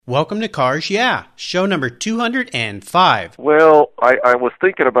Welcome to Cars Yeah, show number 205. Well, I was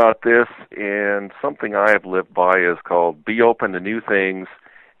thinking about this, and something I have lived by is called be open to new things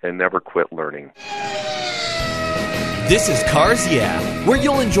and never quit learning. This is Cars Yeah, where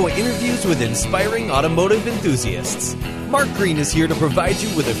you'll enjoy interviews with inspiring automotive enthusiasts. Mark Green is here to provide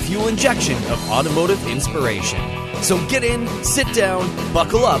you with a fuel injection of automotive inspiration. So get in, sit down,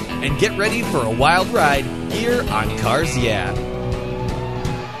 buckle up, and get ready for a wild ride here on Cars Yeah.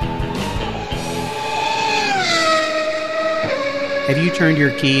 Have you turned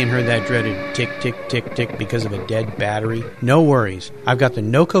your key and heard that dreaded tick, tick, tick, tick because of a dead battery? No worries. I've got the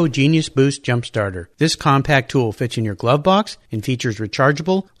NOCO Genius Boost Jump Starter. This compact tool fits in your glove box and features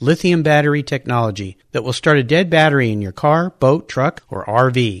rechargeable lithium battery technology that will start a dead battery in your car, boat, truck, or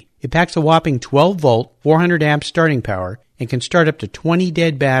RV. It packs a whopping 12-volt, 400 amp starting power and can start up to 20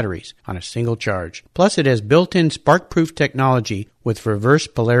 dead batteries on a single charge. Plus, it has built-in spark-proof technology with reverse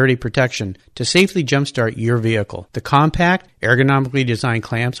polarity protection to safely jumpstart your vehicle. The compact, ergonomically designed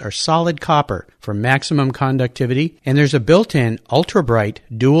clamps are solid copper for maximum conductivity, and there's a built-in ultra-bright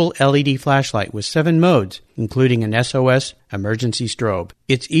dual LED flashlight with 7 modes, including an SOS emergency strobe.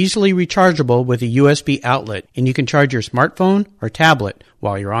 It's easily rechargeable with a USB outlet, and you can charge your smartphone or tablet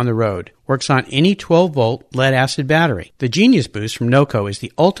while you're on the road. Works on any 12-volt lead-acid battery. The Genius Boost from NOCO is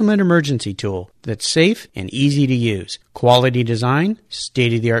the ultimate emergency tool that's safe and easy to use. Quality design,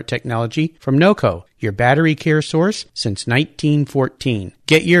 state-of-the-art technology from NOCO, your battery care source since 1914.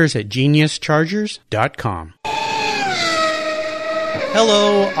 Get yours at geniuschargers.com.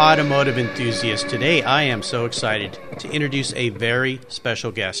 Hello, automotive enthusiasts. Today I am so excited to introduce a very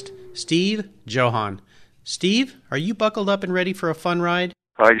special guest, Steve Johann. Steve, are you buckled up and ready for a fun ride?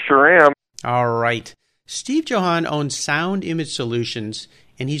 I sure am. All right. Steve Johann owns Sound Image Solutions,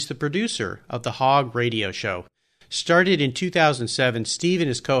 and he's the producer of the Hog Radio Show. Started in 2007, Steve and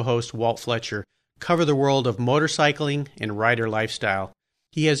his co-host Walt Fletcher cover the world of motorcycling and rider lifestyle.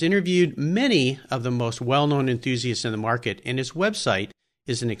 He has interviewed many of the most well-known enthusiasts in the market, and his website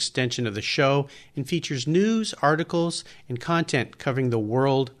is an extension of the show and features news, articles, and content covering the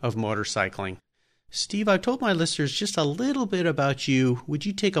world of motorcycling. Steve, I've told my listeners just a little bit about you. Would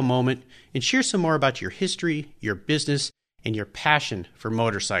you take a moment and share some more about your history, your business, and your passion for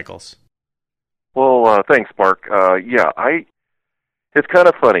motorcycles? Well, thanks, Mark. It's kind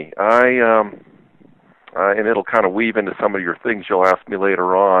of funny. And it'll kind of weave into some of your things you'll ask me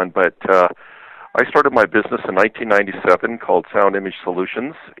later on, but I started my business in 1997 called Sound Image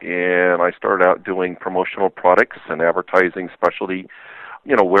Solutions, and I started out doing promotional products and advertising specialty,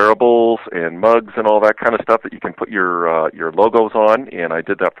 wearables and mugs and all that kind of stuff that you can put your logos on, and I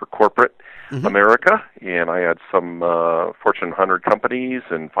did that for corporate America, and I had some Fortune 100 companies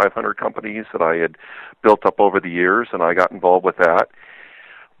and 500 companies that I had built up over the years, and I got involved with that.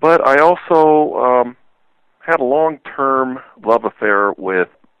 But I also had a long-term love affair with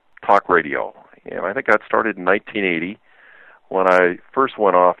talk radio, and I think that started in 1980 when I first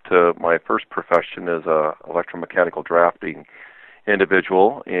went off to my first profession as a electromechanical drafting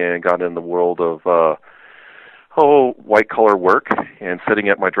individual and got in the world of white-collar work and sitting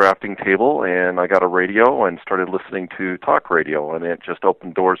at my drafting table, and I got a radio and started listening to talk radio, and it just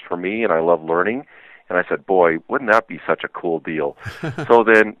opened doors for me, and I love learning. And I said, boy, wouldn't that be such a cool deal? So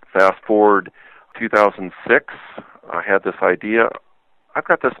then fast forward 2006, I had this idea, I've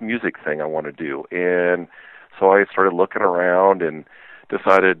got this music thing I want to do. And so I started looking around and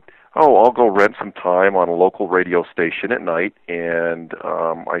decided, I'll go rent some time on a local radio station at night, and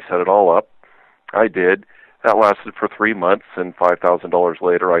I set it all up. I did. That lasted for 3 months, and $5,000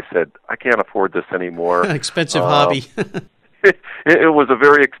 later I said, I can't afford this anymore. Expensive hobby. It was a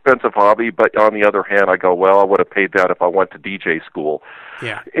very expensive hobby, but on the other hand, I go, I would have paid that if I went to DJ school.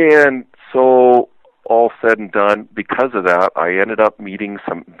 Yeah. And so all said and done, because of that, I ended up meeting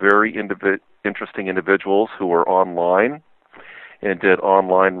some very interesting individuals who were online and did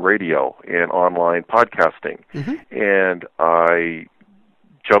online radio and online podcasting. And I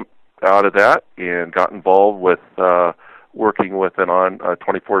jumped out of that and got involved with working with an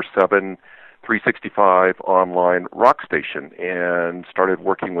 24/7 365 online rock station, and started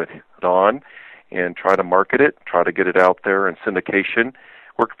working with Don and try to market it, try to get it out there in syndication.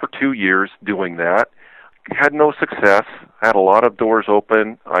 Worked for 2 years doing that. Had no success. Had a lot of doors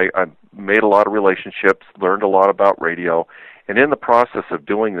open. I made a lot of relationships, learned a lot about radio, and in the process of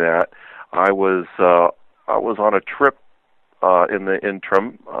doing that, I was on a trip in the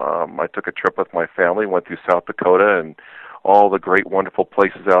interim. I took a trip with my family, went through South Dakota and all the great, wonderful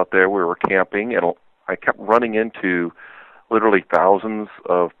places out there. We were camping, and I kept running into literally thousands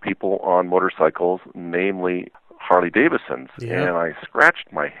of people on motorcycles, namely Harley-Davidsons. Yeah. And I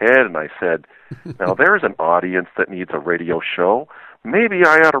scratched my head and I said, now there's an audience that needs a radio show. Maybe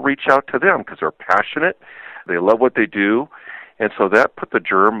I ought to reach out to them because they're passionate. They love what they do. And so that put the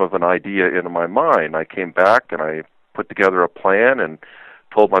germ of an idea into my mind. I came back and I put together a plan and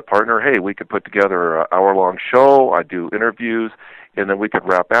told my partner, hey, we could put together an hour-long show. I'd do interviews, and then we could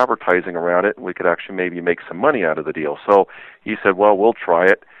wrap advertising around it, and we could actually maybe make some money out of the deal. So he said, well, we'll try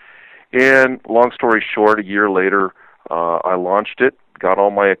it. And long story short, a year later, I launched it, got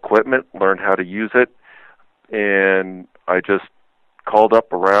all my equipment, learned how to use it, and I just called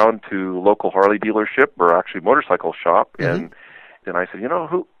up around to local Harley dealership, or actually motorcycle shop, and I said,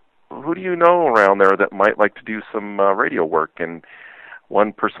 who do you know around there that might like to do some radio work? And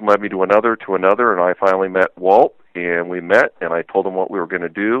one person led me to another, and I finally met Walt, and we met, and I told him what we were going to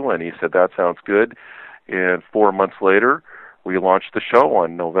do, and he said, that sounds good. And 4 months later, we launched the show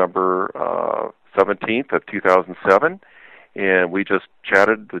on November 17th of 2007, and we just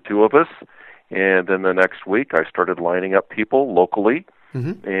chatted, the two of us, and then the next week I started lining up people locally,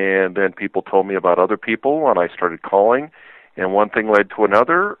 and then people told me about other people, and I started calling, and one thing led to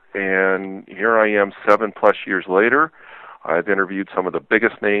another, and here I am 7+ years later. I've interviewed some of the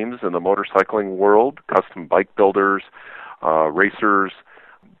biggest names in the motorcycling world, custom bike builders, racers,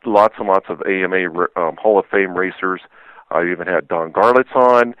 lots and lots of AMA Hall of Fame racers. I even had Don Garlitz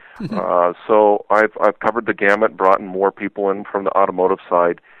on. So I've covered the gamut, brought in more people in from the automotive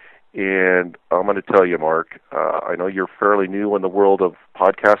side. And I'm going to tell you, Mark, I know you're fairly new in the world of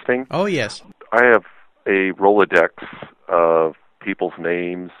podcasting. Oh, yes. I have a Rolodex of people's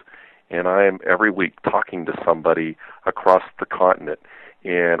names, and I am every week talking to somebody across the continent.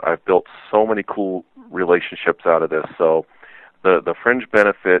 And I've built so many cool relationships out of this. So the fringe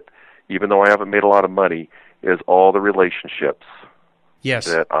benefit, even though I haven't made a lot of money, is all the relationships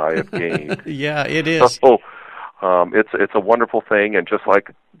that I have gained. Yeah, it is. So it's a wonderful thing, and just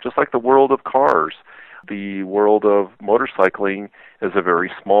like the world of cars, the world of motorcycling is a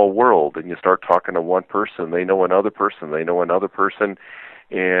very small world, and you start talking to one person, they know another person,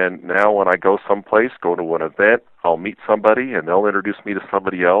 and now when I go someplace, go to an event, I'll meet somebody, and they'll introduce me to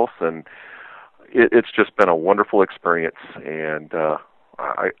somebody else, and it's just been a wonderful experience, and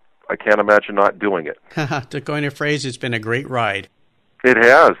I can't imagine not doing it. To coin a phrase, it's been a great ride. It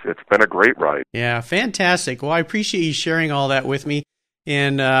has. It's been a great ride. Yeah, fantastic. Well, I appreciate you sharing all that with me,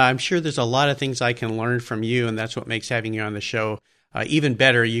 and I'm sure there's a lot of things I can learn from you, and that's what makes having you on the show even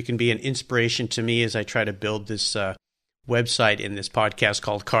better. You can be an inspiration to me as I try to build this website in this podcast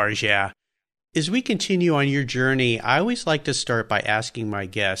called Cars Yeah. As we continue on your journey, I always like to start by asking my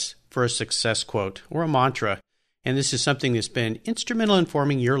guests for a success quote or a mantra. And this is something that's been instrumental in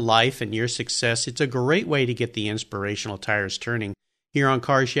forming your life and your success. It's a great way to get the inspirational tires turning here on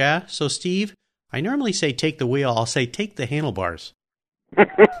Cars Yeah. So, Steve, I normally say take the wheel. I'll say take the handlebars.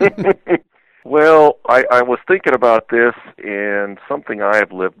 Well, I was thinking about this, and something I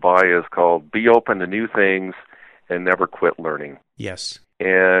have lived by is called be open to new things and never quit learning. Yes.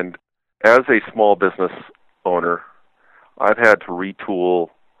 And as a small business owner, I've had to retool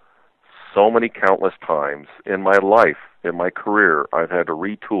so many countless times in my life, in my career. I've had to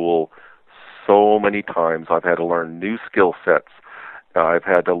retool so many times. I've had to learn new skill sets. I've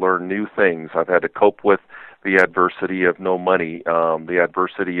had to learn new things. I've had to cope with the adversity of no money, the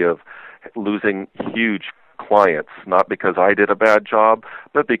adversity of losing huge clients, not because I did a bad job,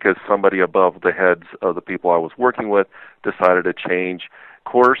 but because somebody above the heads of the people I was working with decided to change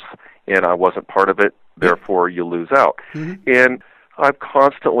course, and I wasn't part of it. Therefore, you lose out. And I've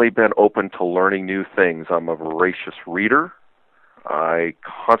constantly been open to learning new things. I'm a voracious reader. I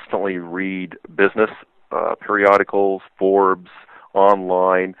constantly read business periodicals, Forbes,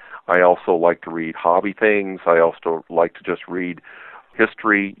 online. I also like to read hobby things. I also like to just read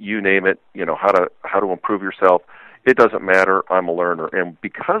history, you name it, how to improve yourself. It doesn't matter. I'm a learner. And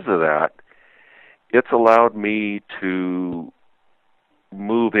because of that, it's allowed me to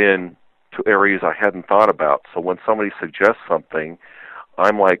move in to areas I hadn't thought about. So when somebody suggests something,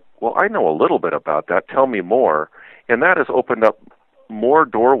 I'm like, well, I know a little bit about that. Tell me more. And that has opened up more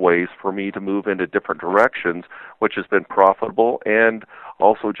doorways for me to move into different directions, which has been profitable, and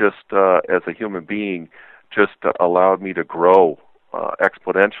also just as a human being, just allowed me to grow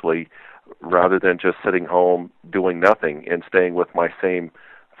exponentially rather than just sitting home doing nothing and staying with my same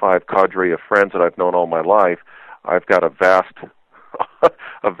 5 cadre of friends that I've known all my life. I've got a vast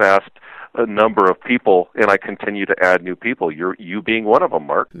number of people, and I continue to add new people. You being one of them,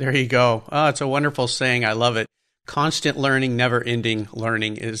 Mark. There you go. Oh, it's a wonderful saying. I love it. Constant learning, never-ending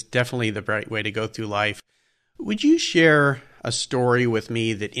learning is definitely the right way to go through life. Would you share a story with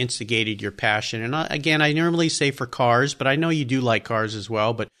me that instigated your passion. And again, I normally say for cars, but I know you do like cars as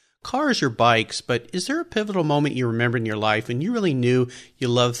well. But cars or bikes, but is there a pivotal moment you remember in your life when you really knew you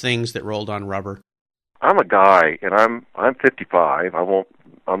loved things that rolled on rubber? I'm a guy, and I'm 55.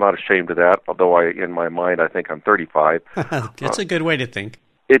 I'm not ashamed of that, although in my mind I think I'm 35. That's a good way to think.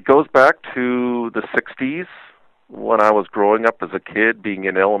 It goes back to the 60s when I was growing up as a kid, being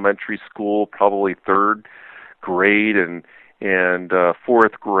in elementary school, probably third grade and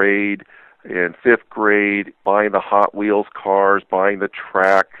fourth grade and fifth grade, buying the Hot Wheels cars, buying the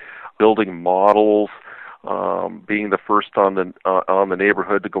track, building models, being the first on the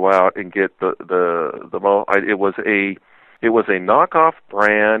neighborhood to go out and get it was a knockoff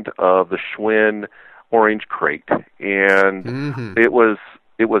brand of the Schwinn Orange Crate, and it was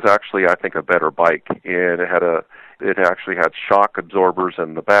actually, I think, a better bike, and it actually had shock absorbers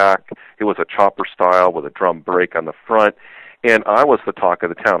in the back. It was a chopper style with a drum brake on the front, and I was the talk of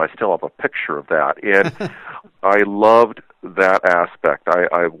the town. I still have a picture of that, and I loved that aspect.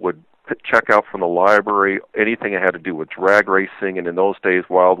 I would check out from the library anything that had to do with drag racing, and in those days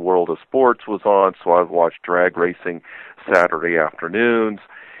Wild World of Sports was on, so I would watch drag racing Saturday afternoons,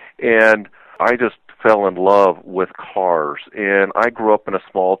 and I just fell in love with cars. And I grew up in a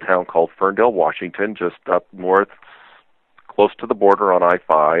small town called Ferndale, Washington, just up north, close to the border on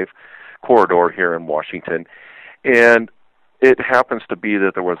I-5 corridor here in Washington, and it happens to be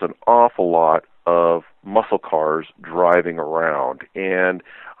that there was an awful lot of muscle cars driving around, and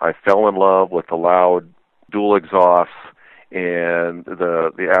I fell in love with the loud dual exhausts and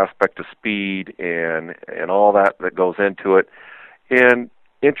the aspect of speed and all that goes into it. And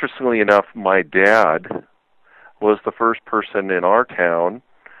interestingly enough, my dad was the first person in our town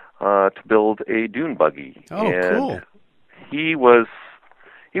to build a dune buggy. Oh, and cool. He was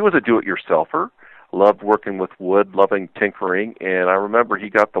a do-it-yourselfer, loved working with wood, loving tinkering, and I remember he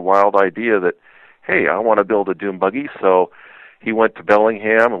got the wild idea that, hey, I want to build a dune buggy, so he went to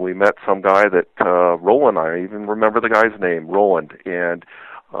Bellingham, and we met some guy that, Roland, I even remember the guy's name, Roland, and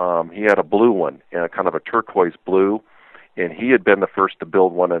he had a blue one, and kind of a turquoise blue, and he had been the first to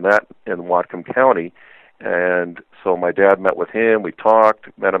build one in Whatcom County, and so my dad met with him, we talked,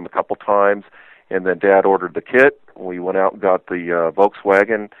 met him a couple times, and then Dad ordered the kit. We went out and got the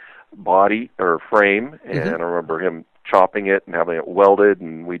Volkswagen body or frame, and I remember him chopping it and having it welded,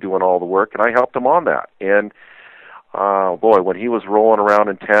 and we doing all the work, and I helped him on that, and boy, when he was rolling around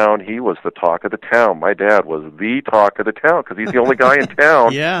in town, he was the talk of the town. My dad was the talk of the town because he's the only guy in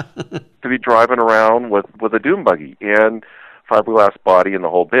town to be driving around with a dune buggy and fiberglass body and the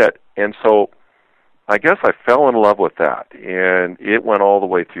whole bit. And so I guess I fell in love with that, and it went all the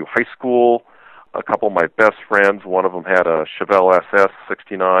way through high school. A couple of my best friends, one of them had a Chevelle SS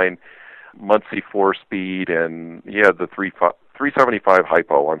 69 Muncie 4-speed, and he had the 375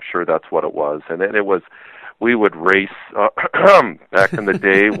 Hypo. I'm sure that's what it was. And then we would race back in the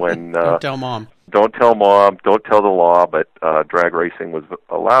day when Don't tell Mom. Don't tell Mom, don't tell the law, but drag racing was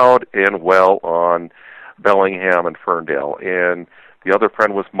allowed and well on Bellingham and Ferndale. And the other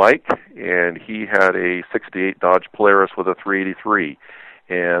friend was Mike, and he had a 68 Dodge Polaris with a 383.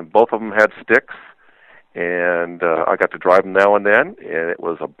 And both of them had sticks, and I got to drive them now and then, and it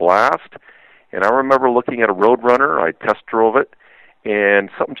was a blast. And I remember looking at a Roadrunner. I test drove it, and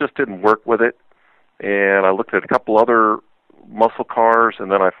something just didn't work with it. And I looked at a couple other muscle cars, and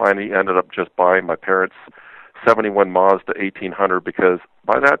then I finally ended up just buying my parents' 71 Mazda 1800 because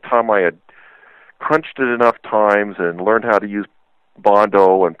by that time I had crunched it enough times and learned how to use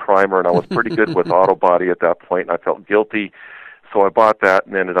Bondo and primer, and I was pretty good with auto body at that point, and I felt guilty. So I bought that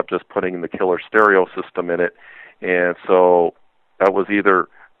and ended up just putting the killer stereo system in it. And so that was either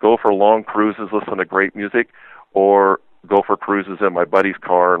go for long cruises, listen to great music, or go for cruises in my buddy's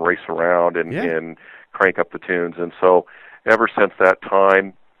car and race around and crank up the tunes. And so ever since that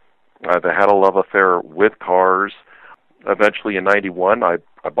time, I've had a love affair with cars. Eventually in 91, I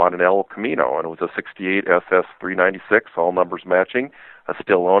bought an El Camino, and it was a 68 SS 396, all numbers matching. I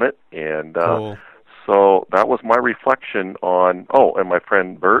still own it. And cool. So that was my reflection on, and my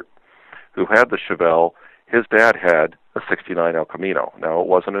friend Bert, who had the Chevelle, his dad had a 69 El Camino. Now, it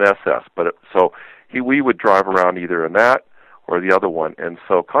wasn't an SS, but we would drive around either in that or the other one. And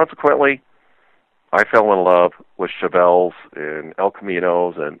so consequently, I fell in love with Chevelles and El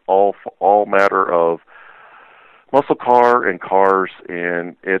Caminos and all matter of muscle car and cars,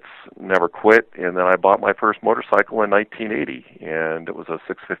 and it's never quit. And then I bought my first motorcycle in 1980, and it was a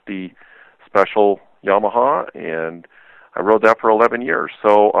 650 Special Yamaha, and I rode that for 11 years.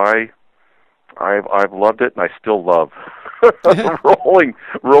 So I've loved it, and I still love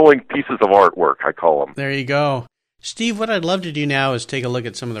rolling pieces of artwork, I call them. There you go. Steve, what I'd love to do now is take a look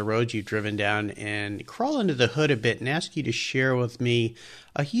at some of the roads you've driven down and crawl under the hood a bit and ask you to share with me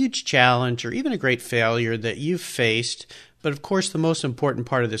a huge challenge or even a great failure that you've faced. But of course, the most important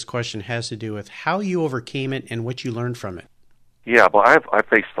part of this question has to do with how you overcame it and what you learned from it. Yeah, well, I've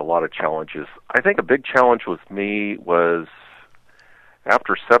faced a lot of challenges. I think a big challenge with me was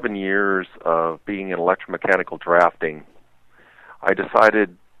after 7 years of being in electromechanical drafting, I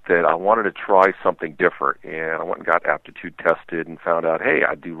decided that I wanted to try something different, and I went and got aptitude tested and found out, hey,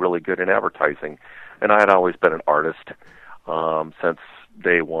 I do really good in advertising. And I had always been an artist since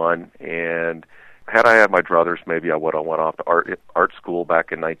day one, and had I had my druthers, maybe I would have went off to art school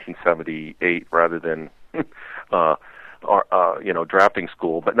back in 1978 rather than drafting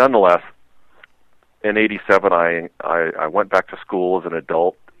school. But nonetheless, in '87, I went back to school as an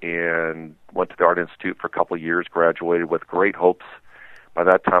adult and went to the Art Institute for a couple of years, graduated with great hopes. By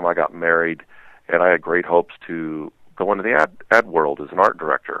that time, I got married, and I had great hopes to go into the ad world as an art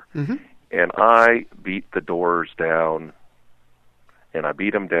director. Mm-hmm. And I beat the doors down, and I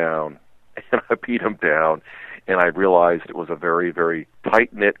beat them down, and I beat them down, and I realized it was a very, very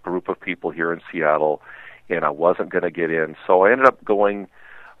tight-knit group of people here in Seattle, and I wasn't going to get in. So I ended up going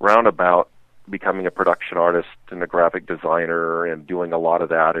roundabout, becoming a production artist and a graphic designer and doing a lot of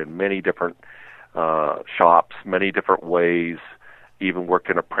that in many different shops, many different ways. Even worked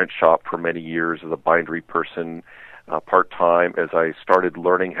in a print shop for many years as a bindery person part-time as I started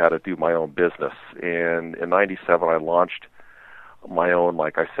learning how to do my own business. And in '97, I launched my own,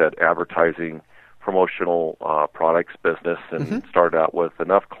 like I said, advertising, promotional products business, and started out with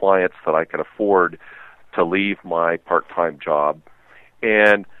enough clients that I could afford to leave my part-time job.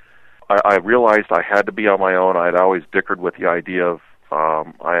 And I realized I had to be on my own. I had always dickered with the idea of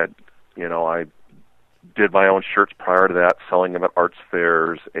I did my own shirts prior to that, selling them at arts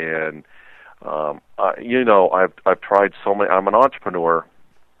fairs, and I've tried so many. I'm an entrepreneur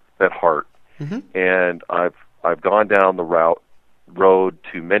at heart, and I've gone down the road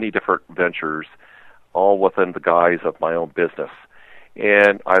to many different ventures, all within the guise of my own business.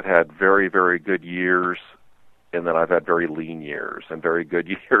 And I've had very, very good years, and then I've had very lean years, and very good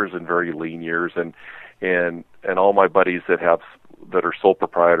years, and very lean years, and all my buddies that are sole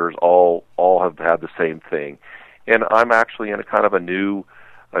proprietors all have had the same thing. And I'm actually in a kind of a new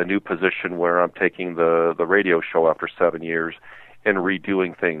position where I'm taking the radio show after 7 years and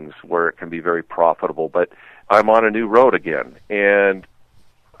redoing things where it can be very profitable. But I'm on a new road again. And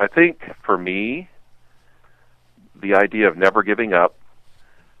I think for me, the idea of never giving up,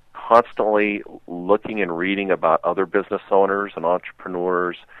 constantly looking and reading about other business owners and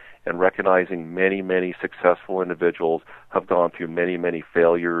entrepreneurs, and recognizing many, many successful individuals have gone through many, many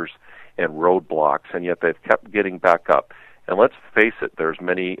failures and roadblocks, and yet they've kept getting back up. And let's face it, there's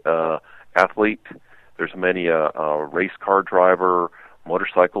many athletes, there's many race car driver,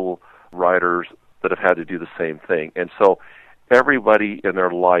 motorcycle riders that have had to do the same thing. And so everybody in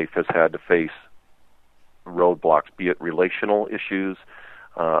their life has had to face roadblocks, be it relational issues.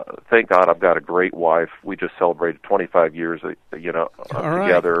 Thank God I've got a great wife. We just celebrated 25 years, together.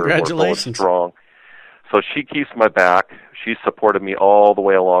 Congratulations. We're both strong. So she keeps my back. She's supported me all the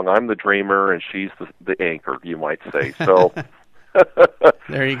way along. I'm the dreamer, and she's the anchor, you might say. So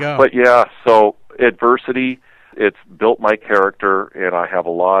there you go. But yeah, so adversity, it's built my character, and I have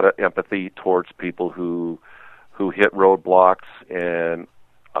a lot of empathy towards people who hit roadblocks, and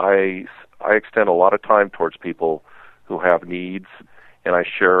I extend a lot of time towards people who have needs, and I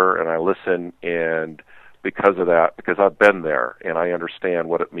share and I listen, and because of that, because I've been there and I understand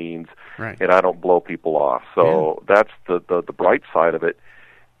what it means, right, and I don't blow people off. So that's the bright side of it,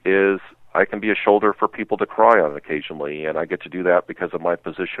 is I can be a shoulder for people to cry on occasionally, and I get to do that because of my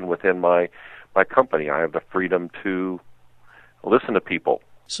position within my company. I have the freedom to listen to people.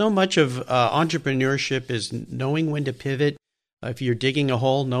 So much of entrepreneurship is knowing when to pivot. If you're digging a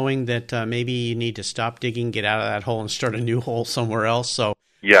hole, knowing that maybe you need to stop digging, get out of that hole, and start a new hole somewhere else. So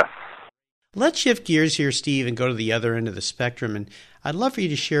yes. Let's shift gears here, Steve, and go to the other end of the spectrum. And I'd love for you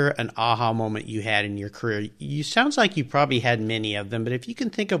to share an aha moment you had in your career. You sounds like you probably had many of them, but if you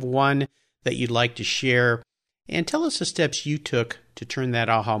can think of one that you'd like to share, and tell us the steps you took to turn that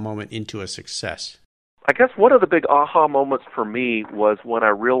aha moment into a success. I guess one of the big aha moments for me was when I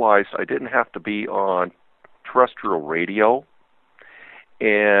realized I didn't have to be on terrestrial radio,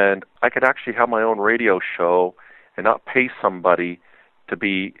 and I could actually have my own radio show and not pay somebody to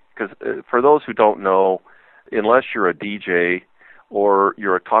be, because for those who don't know, unless you're a DJ or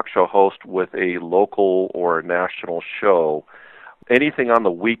you're a talk show host with a local or a national show, anything on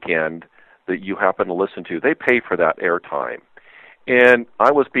the weekend that you happen to listen to, they pay for that airtime. And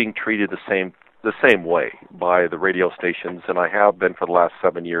I was being treated the same the same way by the radio stations, and I have been for the last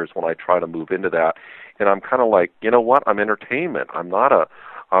 7 years when I try to move into that. And I'm kind of like, you know what? I'm entertainment. I'm not an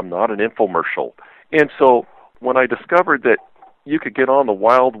infomercial. And so when I discovered that you could get on the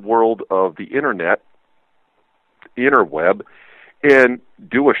wild world of the internet, interweb, and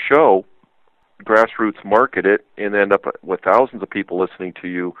do a show, grassroots market it, and end up with thousands of people listening to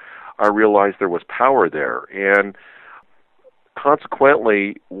you, I realized there was power there. And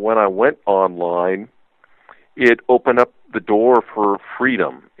consequently, when I went online, it opened up the door for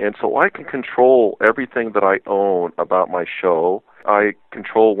freedom. And so I can control everything that I own about my show. I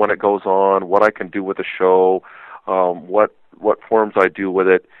control when it goes on, what I can do with the show, what forms I do with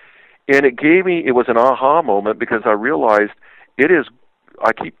it. And it was an aha moment, because I realized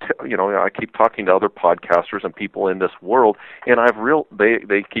I keep talking to other podcasters and people in this world, and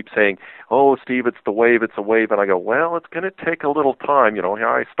they keep saying, "Oh, Steve, it's the wave, it's a wave." And I go, "Well, it's going to take a little time.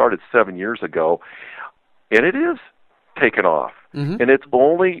 I started 7 years ago, and it is taken off, and it's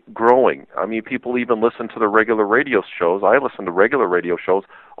only growing. I mean, people even listen to the regular radio shows. I listen to regular radio shows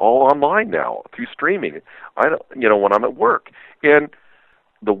all online now through streaming. When I'm at work, and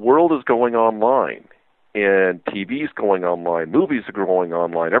the world is going online. And TV's going online, movies are going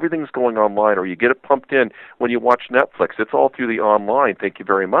online, everything's going online, or you get it pumped in when you watch Netflix. It's all through the online. Thank you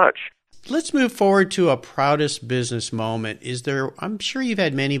very much." Let's move forward to a proudest business moment. I'm sure you've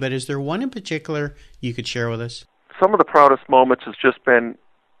had many, but is there one in particular you could share with us? Some of the proudest moments has just been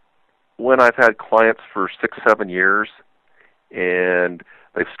when I've had clients for 6-7 years, and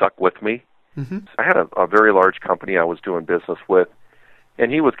they've stuck with me. Mm-hmm. I had a very large company I was doing business with,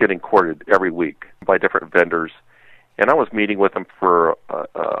 and he was getting courted every week by different vendors. And I was meeting with him for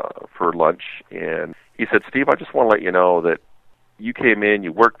lunch, and he said, "Steve, I just want to let you know that you came in,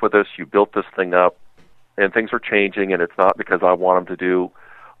 you worked with us, you built this thing up, and things are changing, and it's not because I want them to do.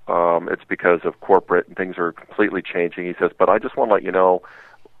 It's because of corporate, and things are completely changing." He says, "But I just want to let you know,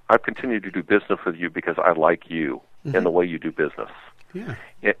 I've continued to do business with you because I like you and the way you do business." Yeah.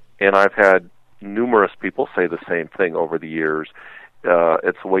 And I've had numerous people say the same thing over the years.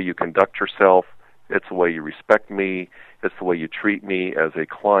 It's the way you conduct yourself. It's the way you respect me. It's the way you treat me as a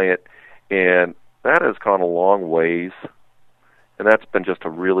client. And that has gone a long ways. And that's been just a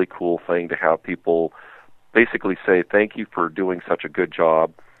really cool thing to have people basically say, "Thank you for doing such a good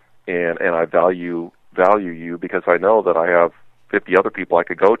job. And I value you because I know that I have 50 other people I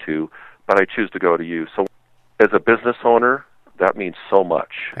could go to, but I choose to go to you." So as a business owner, that means so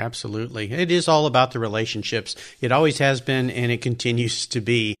much. Absolutely. It is all about the relationships. It always has been, and it continues to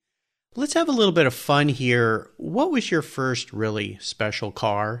be. Let's have a little bit of fun here. What was your first really special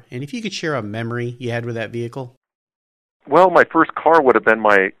car? And if you could share a memory you had with that vehicle? Well, my first car would have been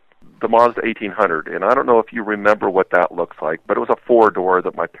the Mazda 1800. And I don't know if you remember what that looks like, but it was a 4-door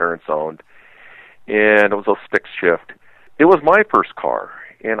that my parents owned. And it was a stick shift. It was my first car.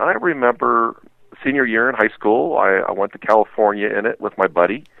 And I remember senior year in high school, I went to California in it with my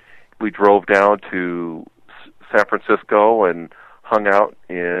buddy. We drove down to San Francisco and hung out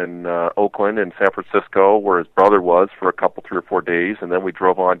in Oakland and San Francisco, where his brother was, for 3 or 4 days, and then we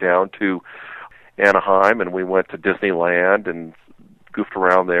drove on down to Anaheim, and we went to Disneyland and goofed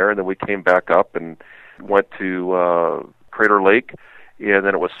around there, and then we came back up and went to Crater Lake, and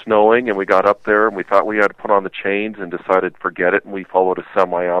then it was snowing, and we got up there, and we thought we had to put on the chains and decided forget it, and we followed a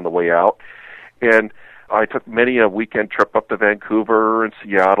semi on the way out. And I took many a weekend trip up to Vancouver and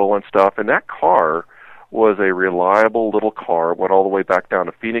Seattle and stuff, and that car was a reliable little car. It went all the way back down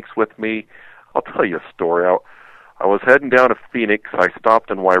to Phoenix with me. I'll tell you a story. I was heading down to Phoenix. I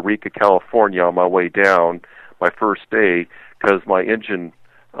stopped in Wairika, California on my way down my first day because my engine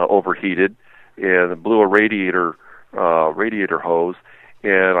overheated and blew a radiator hose.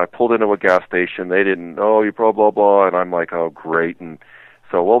 And I pulled into a gas station. They didn't, you blah, blah, blah. And I'm like, oh, great. And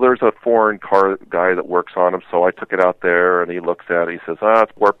so, well, there's a foreign car guy that works on them, so I took it out there, and he looks at it. He says,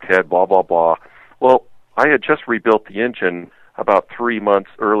 it's warped head, blah, blah, blah. Well, I had just rebuilt the engine about 3 months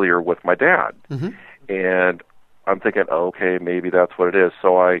earlier with my dad. Mm-hmm. And I'm thinking, okay, maybe that's what it is.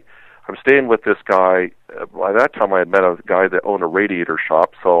 So I'm staying with this guy. By that time, I had met a guy that owned a radiator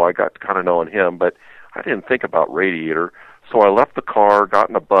shop, so I got kind of knowing him, but I didn't think about radiator. So I left the car, got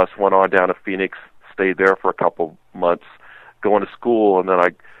in a bus, went on down to Phoenix, stayed there for a couple months, going to school, and then I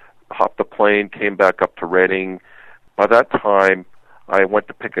hopped the plane, came back up to Redding. By that time, I went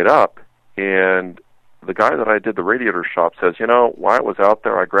to pick it up, and the guy that I did the radiator shop says, while it was out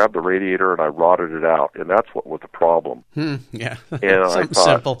there, I grabbed the radiator and I rotted it out, and that's what was the problem. Yeah, and I thought,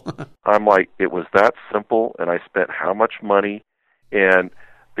 simple. I'm like, it was that simple, and I spent how much money, and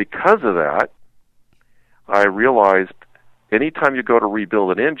because of that, I realized anytime you go to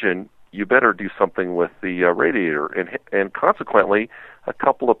rebuild an engine, you better do something with the radiator. And consequently, a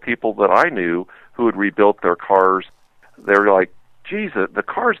couple of people that I knew who had rebuilt their cars, they were like, geez, the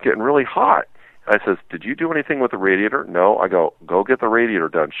car's getting really hot. I says, did you do anything with the radiator? No. I go get the radiator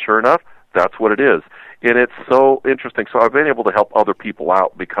done. Sure enough, that's what it is. And it's so interesting. So I've been able to help other people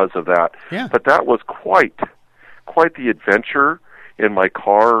out because of that. Yeah. But that was quite the adventure in my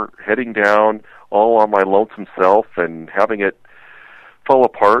car, heading down all on my lonesome self and having it fall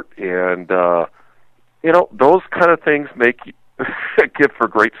apart. And, those kind of things give for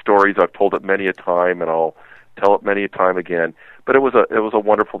great stories. I've told it many a time, and I'll tell it many a time again. But it was a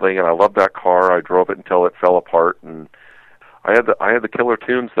wonderful thing, and I loved that car. I drove it until it fell apart, and I had the killer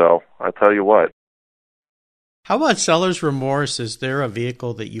tunes, though. I tell you what. How about seller's remorse? Is there a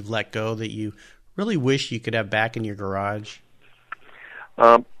vehicle that you've let go that you really wish you could have back in your garage?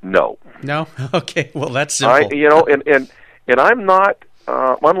 No. No? Okay. Well, that's simple. And I'm not,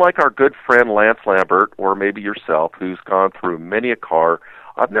 unlike our good friend Lance Lambert, or maybe yourself, who's gone through many a car.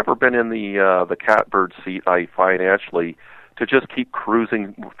 I've never been in the catbird seat, financially, to just keep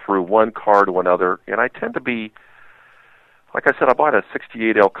cruising through one car to another. And I tend to be, like I said, I bought a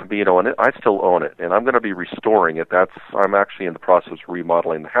 68 El Camino, and I still own it, and I'm going to be restoring it. I'm actually in the process of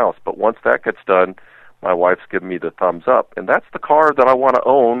remodeling the house. But once that gets done, my wife's given me the thumbs up, and that's the car that I want to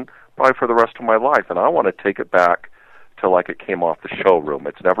own probably for the rest of my life, and I want to take it back to like it came off the showroom.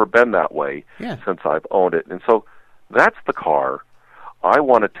 It's never been that way since I've owned it. And so that's the car I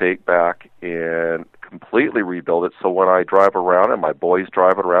want to take back and completely rebuild it, so when I drive around and my boys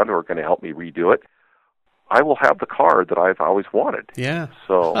drive it around who are going to help me redo it, I will have the car that I've always wanted. Yeah.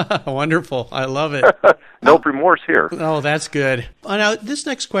 So wonderful. I love it. No remorse here. Oh, that's good. Now, this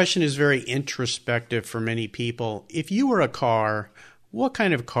next question is very introspective for many people. If you were a car, what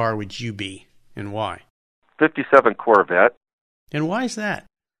kind of car would you be, and why? 57 Corvette. And why is that?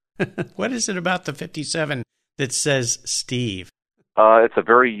 What is it about the 57 that says Steve? It's a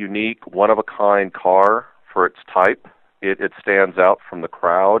very unique, one-of-a-kind car for its type. It stands out from the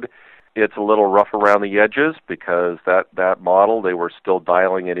crowd. It's a little rough around the edges because that model, they were still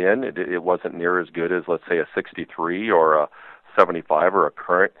dialing it in. It wasn't near as good as, let's say, a 63 or a 75 or a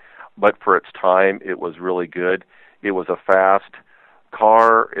Current. But for its time, it was really good. It was a fast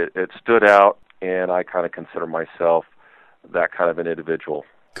car. It stood out, and I kind of consider myself that kind of an individual.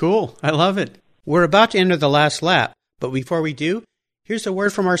 Cool. I love it. We're about to enter the last lap, but before we do, here's a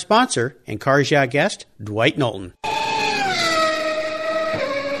word from our sponsor and Cars Yeah guest, Dwight Knowlton.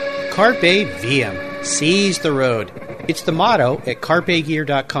 Carpe Diem. Seize the road. It's the motto at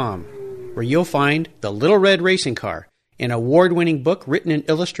CarpeGear.com, where you'll find The Little Red Racing Car, an award-winning book written and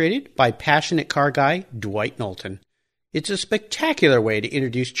illustrated by passionate car guy Dwight Knowlton. It's a spectacular way to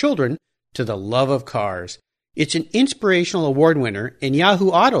introduce children to the love of cars. It's an inspirational award winner, and Yahoo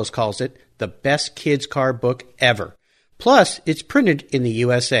Autos calls it the best kids' car book ever. Plus, it's printed in the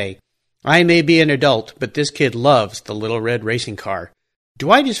USA. I may be an adult, but this kid loves The Little Red Racing Car.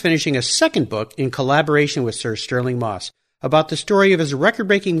 Dwight is finishing a second book in collaboration with Sir Sterling Moss about the story of his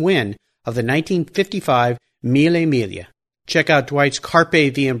record-breaking win of the 1955 Mille Miglia. Check out Dwight's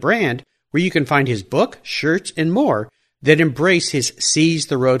Carpe Diem brand, where you can find his book, shirts, and more that embrace his Seize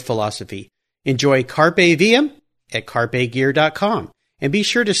the Road philosophy. Enjoy Carpe Diem at CarpeGear.com, and be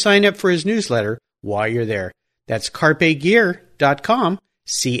sure to sign up for his newsletter while you're there. That's CarpeGear.com,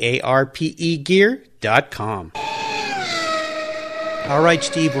 C-A-R-P-E Gear.com. All right,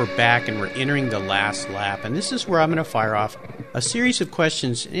 Steve, we're back, and we're entering the last lap, and this is where I'm going to fire off a series of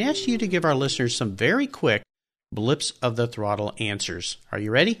questions and ask you to give our listeners some very quick blips of the throttle answers. Are you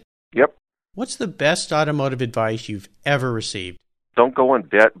ready? Yep. What's the best automotive advice you've ever received? Don't go in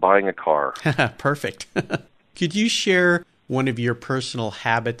debt buying a car. Perfect. Could you share one of your personal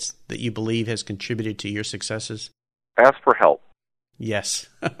habits that you believe has contributed to your successes? Ask for help. Yes,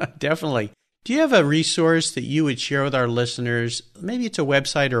 definitely. Do you have a resource that you would share with our listeners? Maybe it's a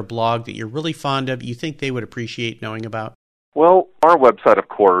website or a blog that you're really fond of, you think they would appreciate knowing about? Well, our website, of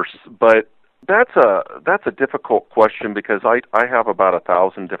course, but that's a difficult question because I have about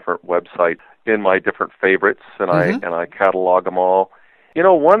 1,000 different websites in my different favorites, and I catalog them all. You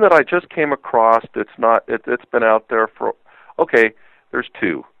know, one that I just came across, it's been out there for, okay, there's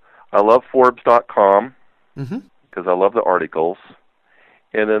two. I love Forbes.com because I love the articles.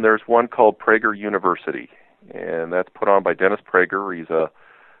 And then there's one called Prager University, and that's put on by Dennis Prager. He's a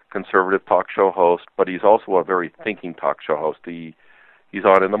conservative talk show host, but he's also a very thinking talk show host. He's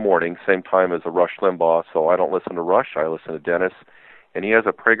on in the morning, same time as a Rush Limbaugh, so I don't listen to Rush, I listen to Dennis. And he has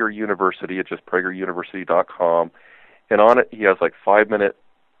a Prager University, it's just PragerUniversity.com, and on it he has like 5-minute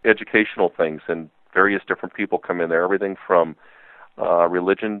educational things, and various different people come in there, everything from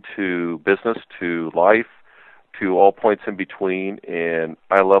religion to business to life to all points in between. And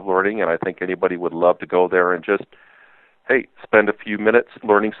I love learning, and I think anybody would love to go there and just, hey, spend a few minutes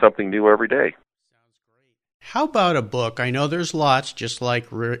learning something new every day. How about a book? I know there's lots, just like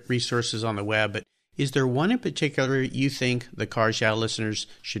resources on the web, but is there one in particular you think the Cars Yeah listeners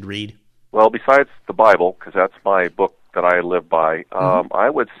should read? Well, besides the Bible, because that's my book that I live by, I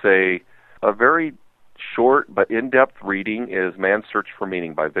would say a very short but in-depth reading is Man's Search for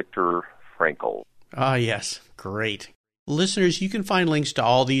Meaning by Viktor Frankl. Ah, yes. Great. Listeners, you can find links to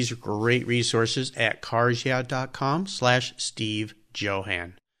all these great resources at carsyeah.com/Steve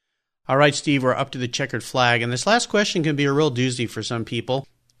Johann. All right, Steve, we're up to the checkered flag, and this last question can be a real doozy for some people.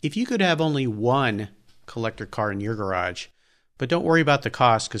 If you could have only one collector car in your garage, but don't worry about the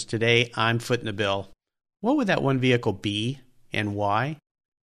cost because today I'm footing the bill, what would that one vehicle be and why?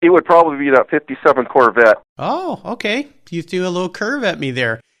 It would probably be that 57 Corvette. Oh, okay. You threw a little curve at me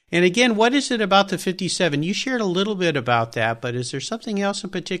there. And again, what is it about the 57? You shared a little bit about that, but is there something else in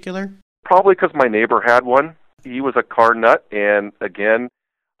particular? Probably because my neighbor had one. He was a car nut, and again,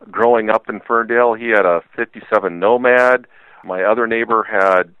 growing up in Ferndale, he had a 57 Nomad. My other neighbor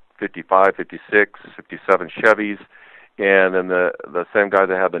had 55, 56, 57 Chevys, and then the same guy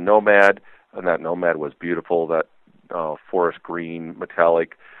that had the Nomad, and that Nomad was beautiful, that forest green,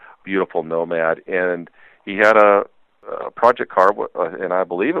 metallic, beautiful Nomad. And he had a project car, and I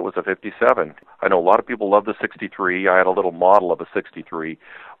believe it was a 57. I know a lot of people love the 63. I had a little model of a 63.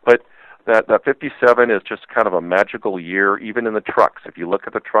 But that 57 is just kind of a magical year, even in the trucks. If you look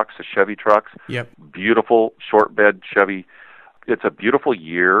at the trucks, the Chevy trucks, beautiful short bed Chevy. It's a beautiful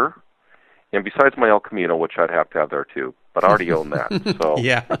year. And besides my El Camino, which I'd have to have there too, but I already own that. So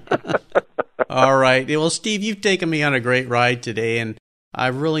yeah. All right. Well, Steve, you've taken me on a great ride today, and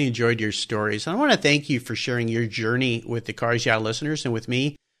I've really enjoyed your stories. I want to thank you for sharing your journey with the Cars Yeah listeners and with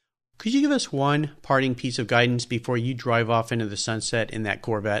me. Could you give us one parting piece of guidance before you drive off into the sunset in that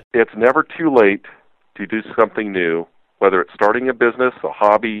Corvette? It's never too late to do something new, whether it's starting a business, a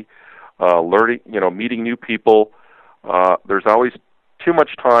hobby, learning, meeting new people. There's always too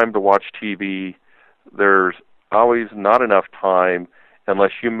much time to watch TV. There's always not enough time,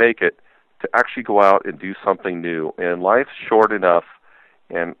 unless you make it, to actually go out and do something new. And life's short enough,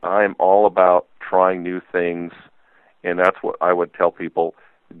 and I'm all about trying new things, and that's what I would tell people.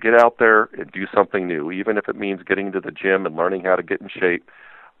 Get out there and do something new, even if it means getting to the gym and learning how to get in shape.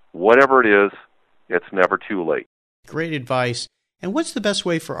 Whatever it is, it's never too late. Great advice. And what's the best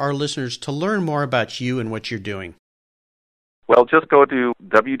way for our listeners to learn more about you and what you're doing? Well, just go to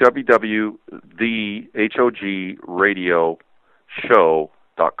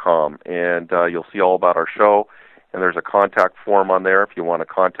www.thehogradioshow.com, and you'll see all about our show. And there's a contact form on there if you want to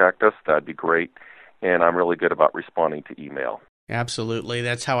contact us. That'd be great. And I'm really good about responding to email. Absolutely.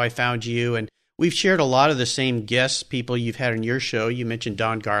 That's how I found you. And we've shared a lot of the same guests, people you've had on your show. You mentioned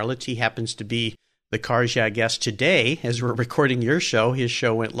Don Garlitz. He happens to be the Cars Yeah guest today as we're recording your show. His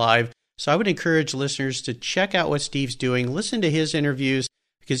show went live. So I would encourage listeners to check out what Steve's doing, listen to his interviews,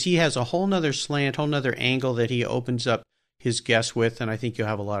 because he has a whole nother slant, whole nother angle that he opens up his guests with, and I think you'll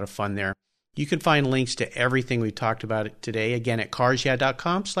have a lot of fun there. You can find links to everything we talked about today, again, at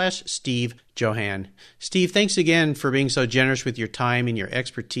carsyeah.com/Steve Johann. Steve, thanks again for being so generous with your time and your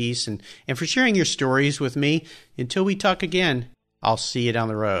expertise and for sharing your stories with me. Until we talk again, I'll see you down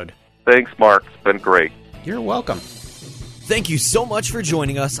the road. Thanks, Mark. It's been great. You're welcome. Thank you so much for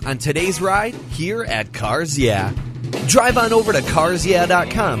joining us on today's ride here at Cars Yeah. Drive on over to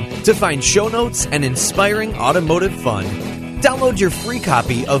carsyeah.com to find show notes and inspiring automotive fun. Download your free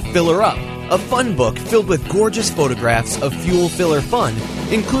copy of Filler Up, a fun book filled with gorgeous photographs of fuel filler fun,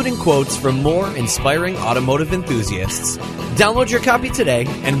 including quotes from more inspiring automotive enthusiasts. Download your copy today,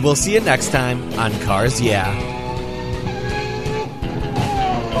 and we'll see you next time on Cars Yeah.